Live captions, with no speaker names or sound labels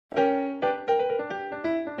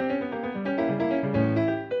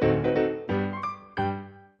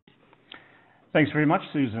Thanks very much,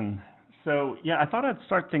 Susan. So, yeah, I thought I'd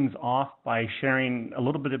start things off by sharing a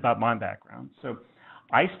little bit about my background. So,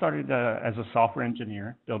 I started as a software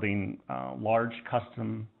engineer building large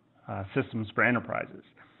custom systems for enterprises.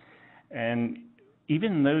 And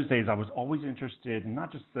even in those days, I was always interested in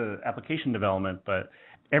not just the application development, but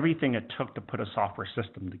everything it took to put a software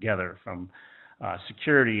system together, from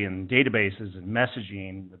security and databases and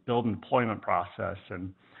messaging, the build and deployment process,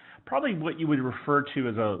 and probably what you would refer to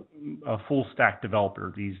as a full stack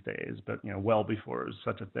developer these days, but well before it was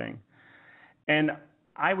such a thing. And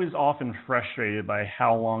I was often frustrated by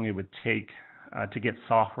how long it would take to get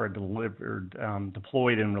software delivered,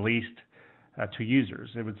 deployed, and released to users.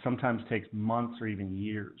 It would sometimes take months or even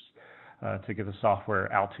years to get the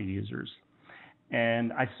software out to users.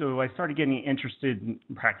 And so I started getting interested in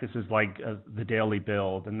practices like the daily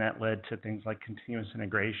build, and that led to things like continuous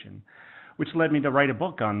integration, which led me to write a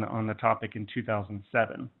book on the topic in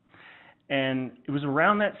 2007. And it was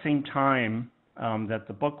around that same time that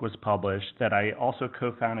the book was published that I also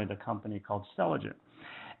co-founded a company called Stelligent.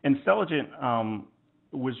 And Stelligent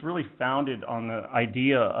was really founded on the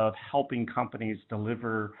idea of helping companies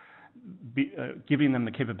deliver, giving them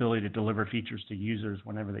the capability to deliver features to users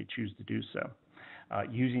whenever they choose to do so,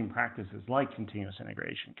 using practices like continuous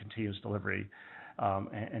integration, continuous delivery,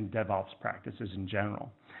 and DevOps practices in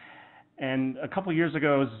general. And a couple of years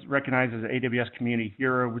ago, I was recognized as an AWS Community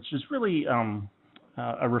Hero, which is really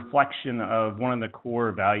a reflection of one of the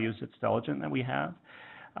core values at Stelligent that we have,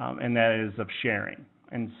 and that is of sharing.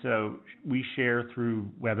 And so we share through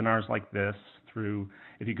webinars like this,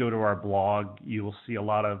 if you go to our blog, you will see a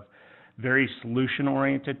lot of very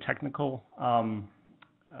solution-oriented technical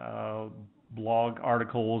blog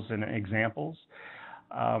articles and examples.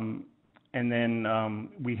 And then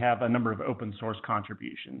we have a number of open source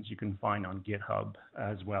contributions you can find on GitHub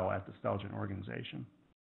as well at the Stelligent organization.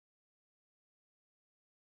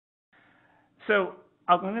 So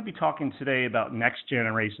I'm going to be talking today about next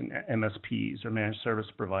generation MSPs, or managed service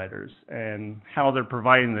providers, and how they're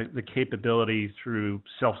providing the capability through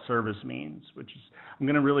self-service means, which is, I'm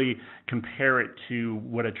going to really compare it to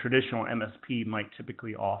what a traditional MSP might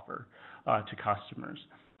typically offer to customers.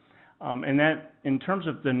 And that, in terms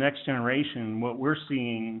of the next generation, what we're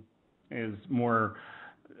seeing is more,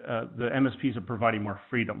 the MSPs are providing more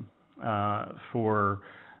freedom for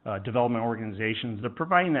development organizations. They're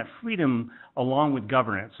providing that freedom along with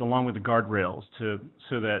governance, along with the guardrails,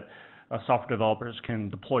 so that software developers can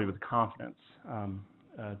deploy with confidence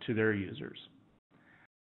to their users.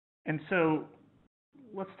 And so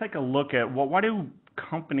let's take a look at, well, why do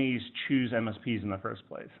companies choose MSPs in the first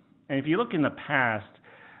place? And if you look in the past,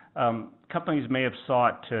 companies may have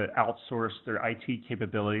sought to outsource their IT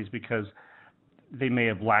capabilities because they may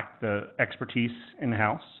have lacked the expertise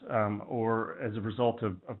in-house, or as a result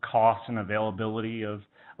of cost and availability of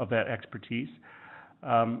that expertise.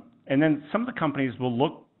 And then some of the companies will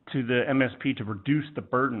look to the MSP to reduce the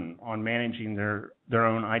burden on managing their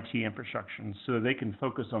own IT infrastructure, so they can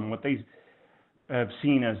focus on what they have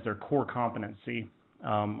seen as their core competency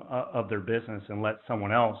of their business, and let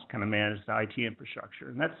someone else kind of manage the IT infrastructure.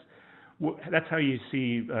 And that's how you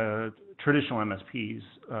see traditional MSPs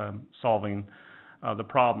solving the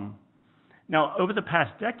problem. Now, over the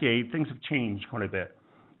past decade, things have changed quite a bit.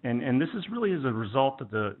 And this is really as a result of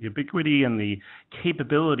the ubiquity and the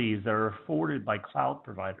capabilities that are afforded by cloud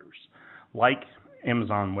providers like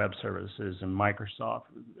Amazon Web Services and Microsoft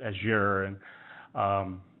Azure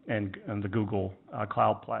and the Google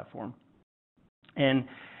Cloud Platform. And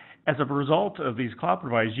as a result of these cloud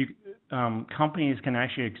providers, companies can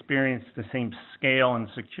actually experience the same scale and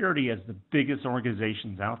security as the biggest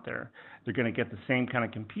organizations out there. They're going to get the same kind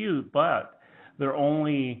of compute, but they're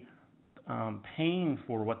only paying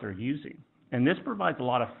for what they're using. And this provides a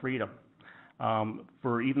lot of freedom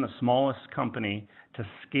for even the smallest company to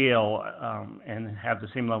scale and have the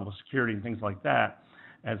same level of security and things like that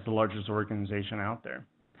as the largest organization out there.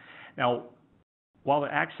 Now, while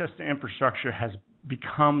the access to infrastructure has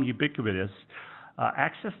become ubiquitous,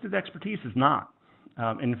 access to the expertise is not.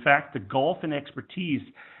 In fact, the gulf in expertise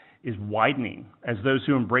is widening as those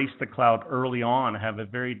who embrace the cloud early on have a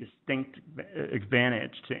very distinct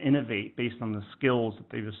advantage to innovate based on the skills that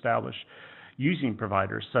they've established using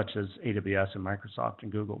providers such as AWS and Microsoft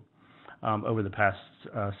and Google over the past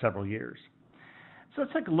several years. So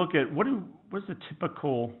let's take a look at what is a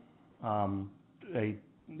typical,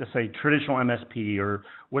 let's say, traditional MSP, or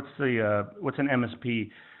what's an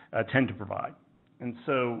MSP tend to provide. And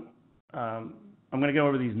so I'm going to go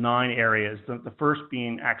over these 9 areas. The first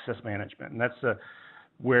being access management, and that's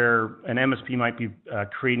where an MSP might be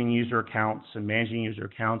creating user accounts and managing user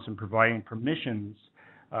accounts and providing permissions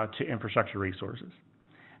to infrastructure resources.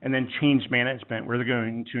 And then change management, where they're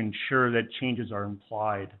going to ensure that changes are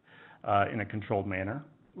applied in a controlled manner.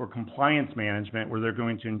 Or compliance management, where they're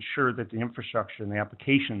going to ensure that the infrastructure and the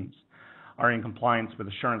applications are in compliance with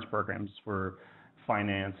assurance programs for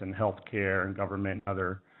finance and healthcare and government and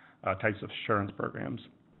other types of assurance programs.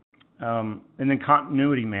 And then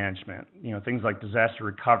continuity management, things like disaster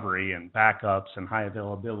recovery and backups and high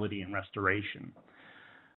availability and restoration.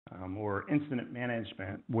 Or incident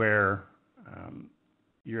management, where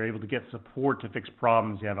you're able to get support to fix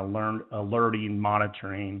problems. You have alerting,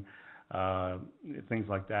 monitoring, things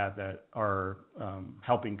like that are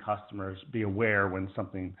helping customers be aware when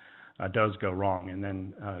something does go wrong, and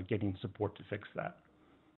then getting support to fix that.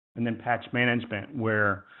 And then patch management,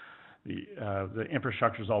 where the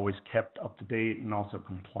infrastructure is always kept up to date and also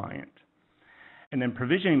compliant. And then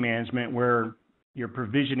provisioning management, where you're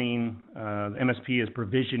provisioning, the MSP is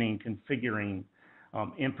provisioning, configuring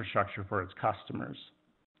infrastructure for its customers.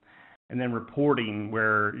 And then reporting,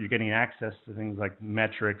 where you're getting access to things like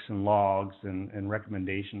metrics and logs and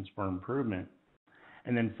recommendations for improvement.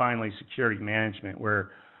 And then finally, security management,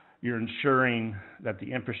 where you're ensuring that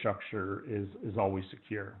the infrastructure is always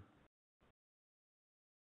secure.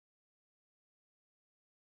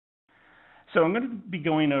 So I'm going to be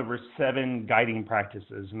going over 7 guiding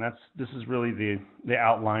practices, and this is really the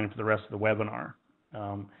outline for the rest of the webinar.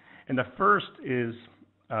 And the first is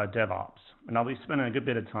DevOps, and I'll be spending a good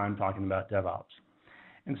bit of time talking about DevOps.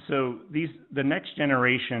 And so the next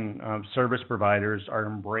generation of service providers are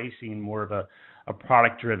embracing more of a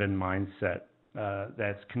product-driven mindset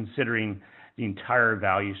that's considering the entire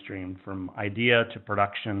value stream from idea to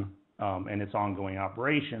production and its ongoing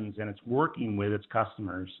operations, and it's working with its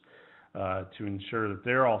customers to ensure that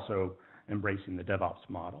they're also embracing the DevOps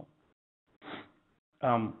model.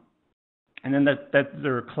 And then that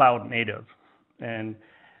they're cloud native. And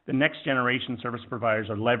the next generation service providers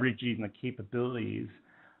are leveraging the capabilities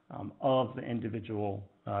of the individual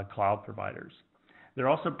cloud providers. They're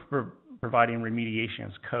also providing remediation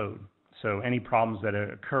as code. So any problems that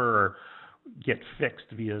occur get fixed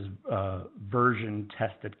via version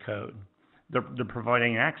tested code. They're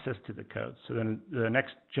providing access to the code. So then the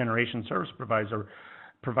next generation service providers are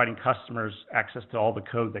providing customers access to all the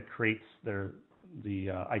code that creates the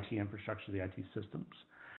IT infrastructure, the IT systems.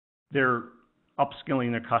 They're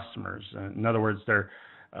upskilling their customers. In other words, they're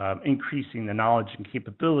increasing the knowledge and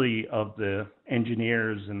capability of the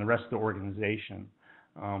engineers and the rest of the organization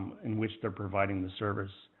in which they're providing the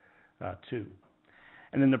service to.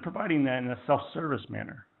 And then they're providing that in a self-service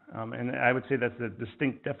manner. And I would say that's a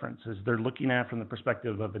distinct difference, is they're looking at it from the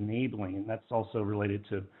perspective of enabling, and that's also related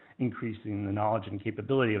to increasing the knowledge and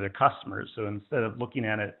capability of their customers. So instead of looking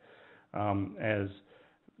at it as,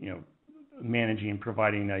 managing and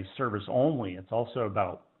providing a service only, it's also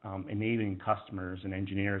about enabling customers and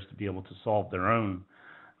engineers to be able to solve their own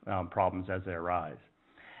problems as they arise.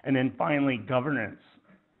 And then finally, governance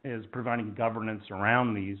is providing governance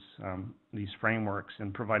around these frameworks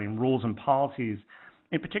and providing rules and policies.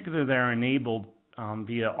 In particular, they're enabled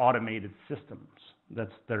via automated systems that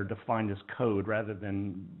are defined as code rather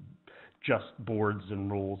than just boards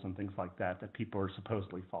and rules and things like that people are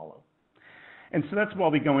supposedly follow. And so that's what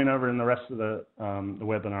I'll be going over in the rest of the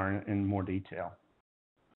webinar in more detail.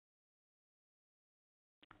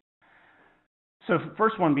 So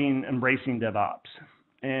first one being embracing DevOps.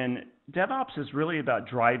 And DevOps is really about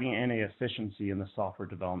driving any efficiency in the software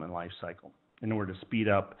development lifecycle in order to speed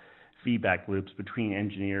up feedback loops between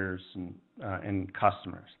engineers and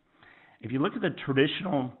customers. If you look at the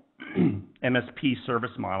traditional MSP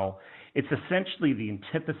service model, it's essentially the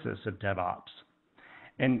antithesis of DevOps.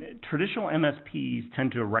 And traditional MSPs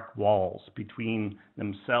tend to erect walls between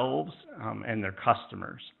themselves and their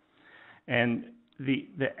customers. And the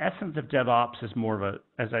essence of DevOps is more of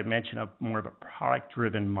as I mentioned, more of a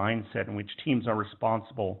product-driven mindset in which teams are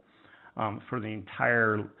responsible for the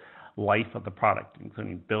entire life of the product,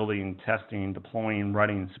 including building, testing, deploying,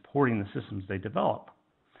 running, and supporting the systems they develop.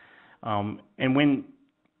 And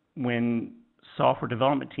when software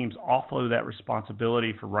development teams offload that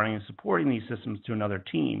responsibility for running and supporting these systems to another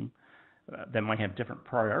team that might have different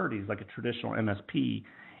priorities, like a traditional MSP,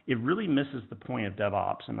 it really misses the point of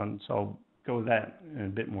DevOps. And so I'll go with that in a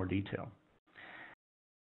bit more detail.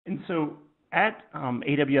 And so at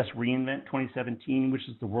AWS reInvent 2017, which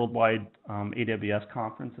is the worldwide AWS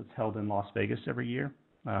conference that's held in Las Vegas every year,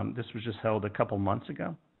 this was just held a couple months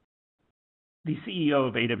ago. The CEO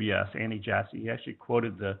of AWS, Andy Jassy, he actually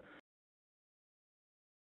quoted the